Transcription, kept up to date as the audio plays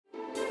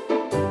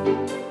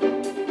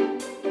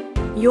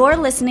You're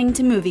listening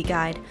to Movie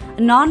Guide, a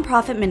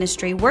non-profit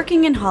ministry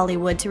working in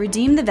Hollywood to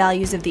redeem the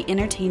values of the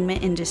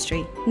entertainment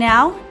industry.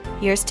 Now,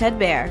 here's Ted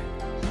Baehr.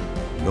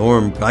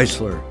 Norm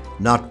Geisler,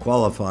 Not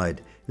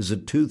Qualified, is a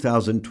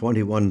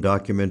 2021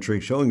 documentary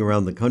showing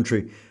around the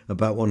country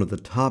about one of the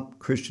top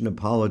Christian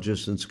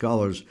apologists and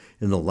scholars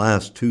in the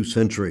last 2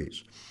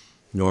 centuries.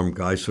 Norm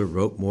Geisler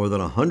wrote more than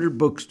 100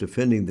 books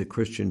defending the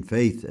Christian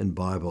faith and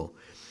Bible.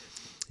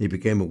 He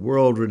became a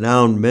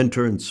world-renowned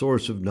mentor and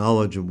source of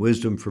knowledge and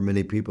wisdom for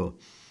many people.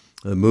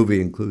 The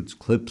movie includes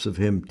clips of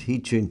him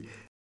teaching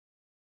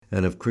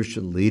and of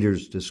Christian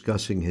leaders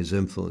discussing his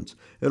influence.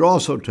 It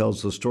also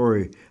tells the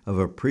story of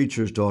a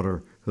preacher's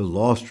daughter who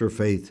lost her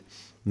faith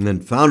and then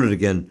found it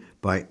again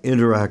by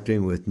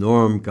interacting with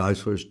Norm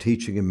Geisler's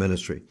teaching and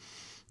ministry.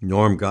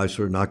 Norm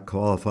Geisler, Not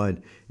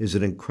Qualified, is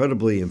an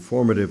incredibly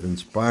informative,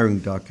 inspiring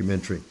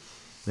documentary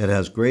that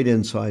has great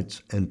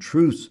insights and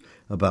truths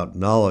about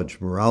knowledge,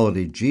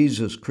 morality,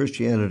 Jesus,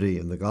 Christianity,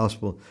 and the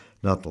gospel,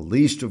 not the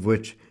least of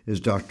which is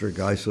Dr.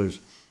 Geisler's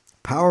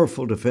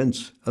powerful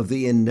defense of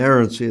the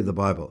inerrancy of the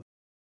Bible.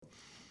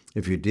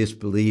 If you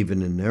disbelieve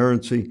in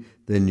inerrancy,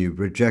 then you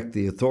reject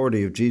the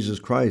authority of Jesus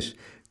Christ,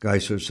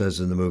 Geisler says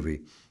in the movie.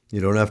 You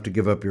don't have to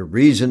give up your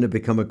reason to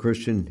become a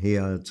Christian, he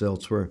adds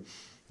elsewhere.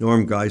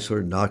 Norm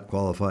Geisler, Not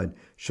Qualified,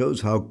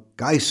 shows how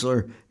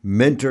Geisler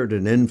mentored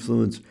and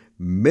influenced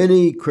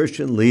many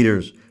Christian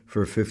leaders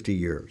for 50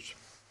 years.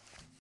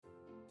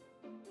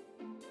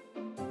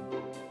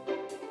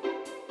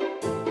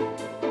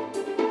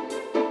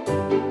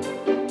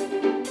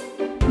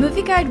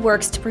 Movie Guide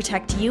works to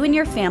protect you and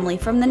your family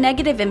from the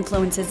negative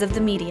influences of the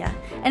media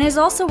and is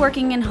also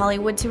working in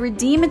Hollywood to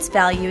redeem its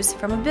values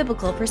from a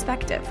biblical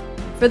perspective.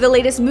 For the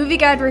latest Movie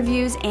Guide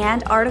reviews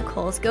and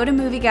articles, go to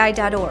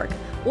movieguide.org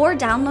or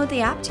download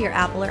the app to your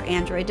Apple or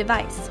Android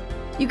device.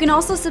 You can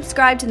also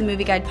subscribe to the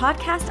Movie Guide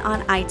podcast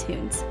on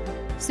iTunes.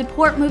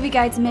 Support Movie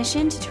Guide's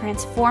mission to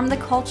transform the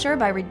culture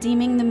by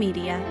redeeming the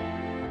media.